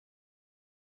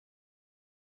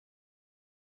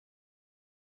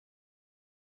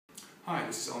Hi,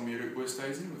 this is Almere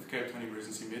Oosthuizen with Cape Town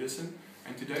Emergency Medicine,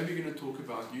 and today we're going to talk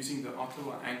about using the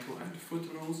Ottawa ankle and foot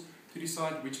rules to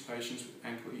decide which patients with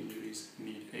ankle injuries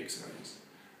need x-rays.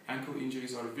 Ankle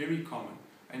injuries are very common,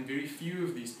 and very few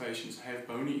of these patients have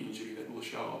bony injury that will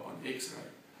show up on x-ray.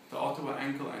 The Ottawa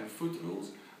ankle and foot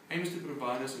rules aims to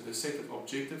provide us with a set of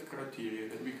objective criteria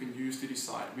that we can use to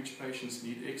decide which patients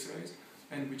need x-rays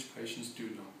and which patients do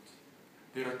not.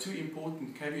 There are two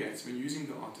important caveats when using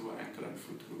the Ottawa ankle and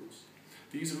foot rules.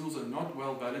 These rules are not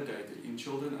well validated in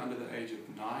children under the age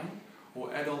of 9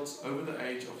 or adults over the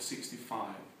age of 65,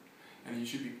 and you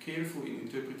should be careful in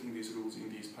interpreting these rules in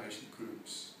these patient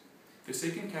groups. The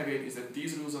second caveat is that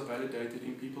these rules are validated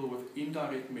in people with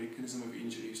indirect mechanism of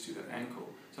injuries to the ankle,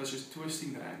 such as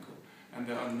twisting the ankle, and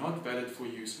they are not valid for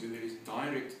use when there is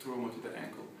direct trauma to the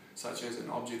ankle, such as an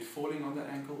object falling on the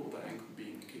ankle or the ankle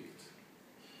being kicked.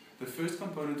 The first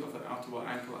component of the Ottawa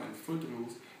ankle and foot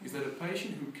rules is that a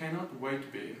patient who cannot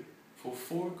weight bear for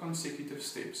 4 consecutive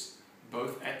steps,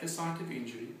 both at the site of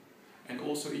injury and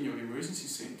also in your emergency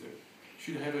center,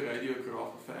 should have a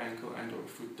radiograph of the ankle and or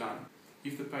foot done.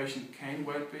 If the patient can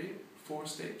weight bear 4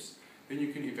 steps, then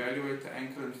you can evaluate the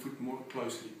ankle and foot more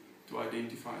closely to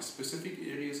identify specific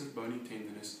areas of bony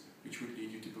tenderness which would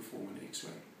lead you to perform an X-ray.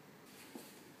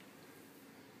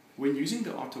 When using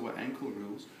the Ottawa ankle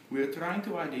rules, we are trying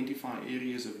to identify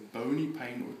areas of bony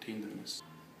pain or tenderness.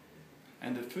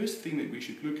 And the first thing that we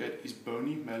should look at is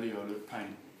bony malleolar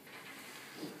pain.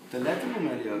 The lateral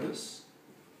malleolus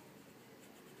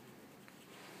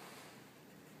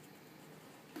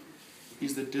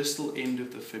is the distal end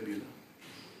of the fibula.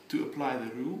 To apply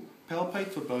the rule, palpate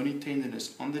for bony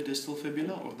tenderness on the distal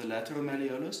fibula or the lateral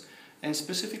malleolus, and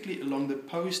specifically along the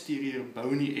posterior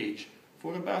bony edge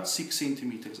for about 6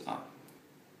 centimeters up.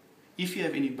 If you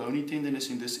have any bony tenderness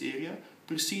in this area,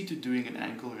 proceed to doing an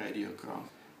ankle radiograph.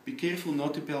 Be careful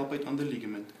not to palpate on the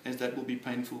ligament, as that will be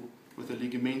painful with a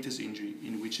ligamentous injury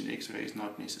in which an X-ray is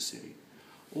not necessary.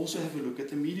 Also have a look at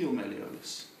the medial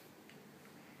malleolus.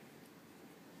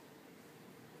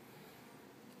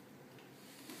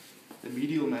 The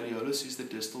medial malleolus is the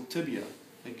distal tibia.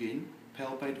 Again,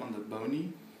 palpate on the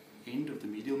bony end of the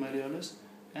medial malleolus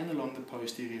and along the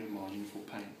posterior margin for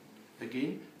pain.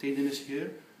 Again, tenderness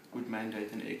here would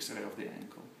mandate an X-ray of the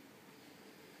ankle.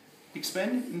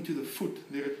 Expanding into the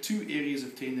foot, there are 2 areas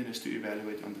of tenderness to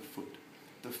evaluate on the foot.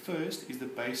 The first is the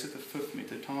base of the 5th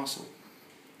metatarsal.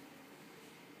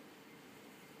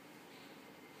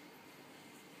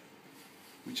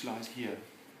 Which lies here.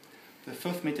 The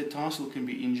 5th metatarsal can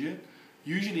be injured,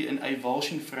 usually an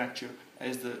avulsion fracture,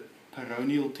 as the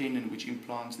peroneal tendon which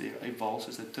implants there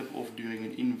avulses the tip off during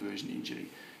an inversion injury.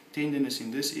 Tenderness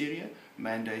in this area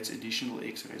mandates additional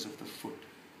X-rays of the foot.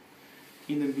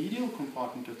 In the medial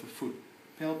compartment of the foot,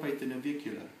 palpate the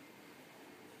navicular.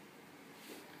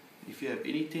 If you have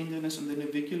any tenderness on the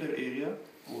navicular area,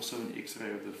 also an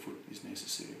X-ray of the foot is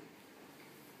necessary.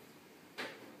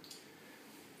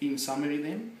 In summary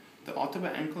then, the Ottawa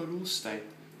ankle rules state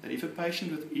that if a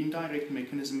patient with indirect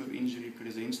mechanism of injury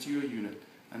presents to your unit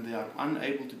and they are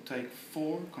unable to take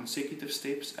 4 consecutive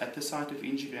steps at the site of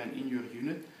injury and in your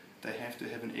unit, they have to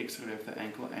have an X-ray of the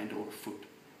ankle and or foot.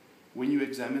 When you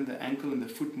examine the ankle and the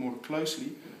foot more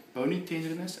closely, bony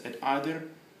tenderness at either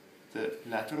the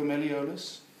lateral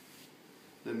malleolus,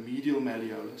 the medial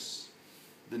malleolus,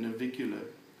 the navicular,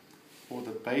 or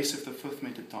the base of the 5th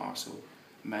metatarsal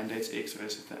mandates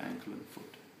X-rays of the ankle and foot.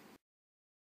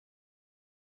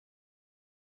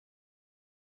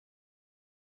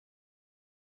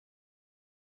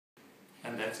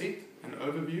 And that's it, an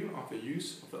overview of the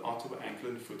use of the Ottawa ankle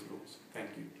and foot rules. Thank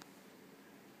you.